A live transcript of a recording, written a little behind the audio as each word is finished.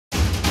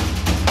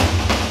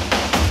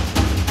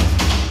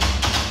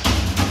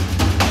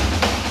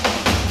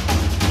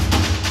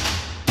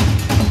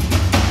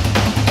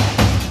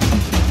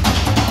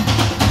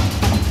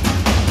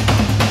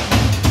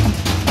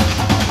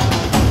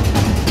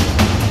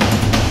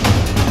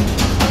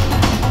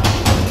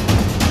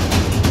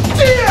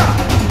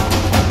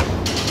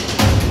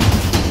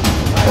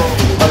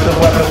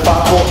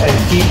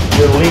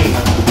you're lean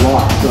up the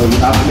block, so you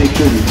have to make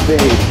sure you stay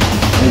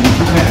and you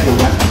protect your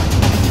weapon.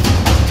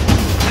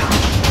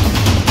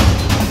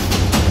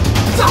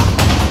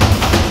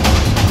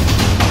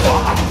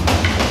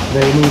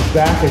 Then he moves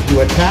back as you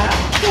attack,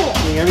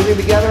 bring everything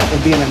together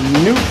and be in a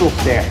neutral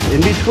stance,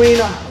 in between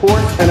a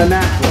horse and a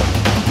natural.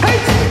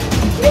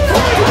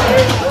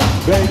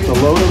 The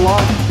load and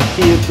launch, the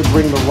key is to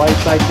bring the right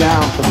side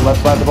down to the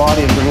left side of the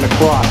body and bring it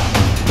across.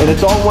 And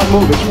it's all one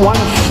move, it's one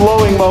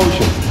flowing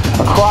motion.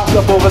 Across,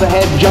 up over the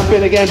head, jump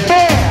in again,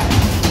 bam!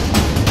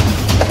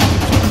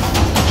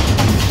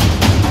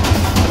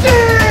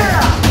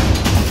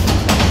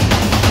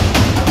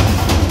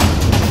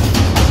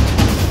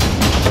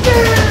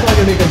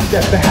 Make him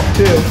step back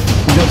too.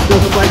 You just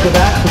still strike with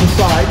that to the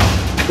side.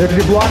 There's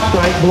your block,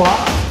 strike, block,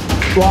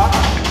 block,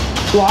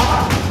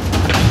 block,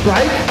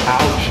 strike,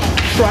 ouch,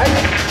 strike.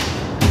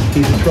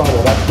 He's in trouble.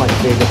 That's my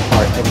favorite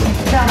part of the game.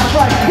 Counter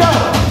strike, go!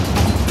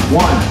 1,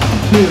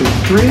 2,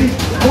 3,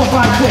 4,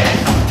 5,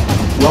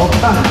 6. Well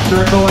done.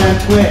 Circle and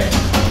twist.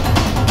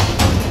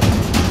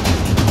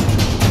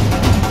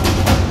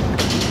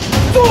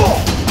 4.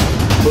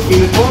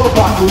 Looking at total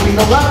block, moving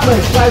the left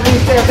leg, side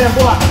knee, step and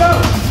block, go!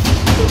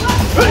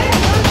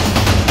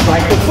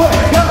 Strike the foot,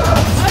 go!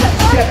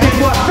 Step in,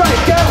 block,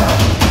 strike, go!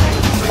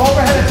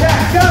 Overhead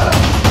attack, go!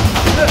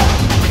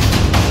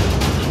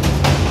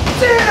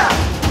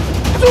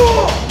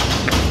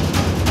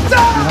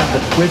 You have the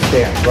twist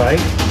dance,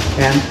 right?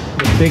 And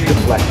the big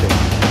deflection.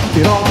 So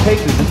you don't take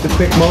this, just a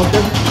quick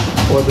motion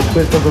or the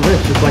twist of the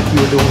wrist, just like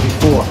you were doing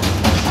before.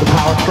 The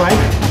power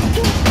strike,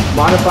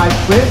 modified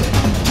twist,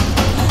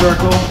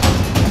 circle,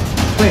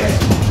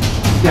 twist.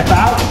 Step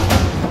out,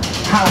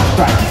 power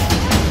strike.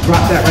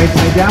 Drop that right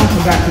side down,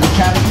 come back to the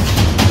cabinet.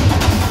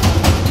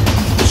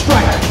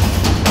 Strike.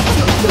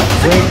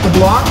 Break the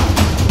block.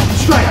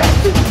 Strike.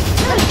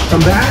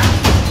 Come back.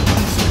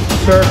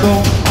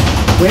 Circle.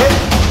 Whip.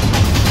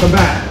 Come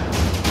back.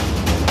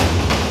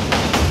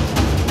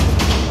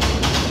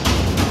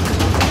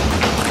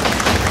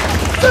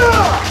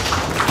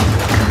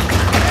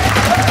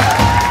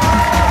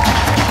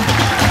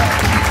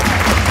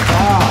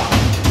 Wow.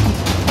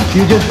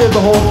 You just did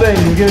the whole thing.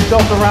 You get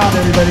yourself around,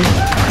 everybody.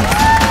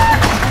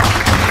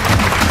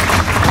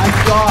 Nice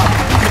job.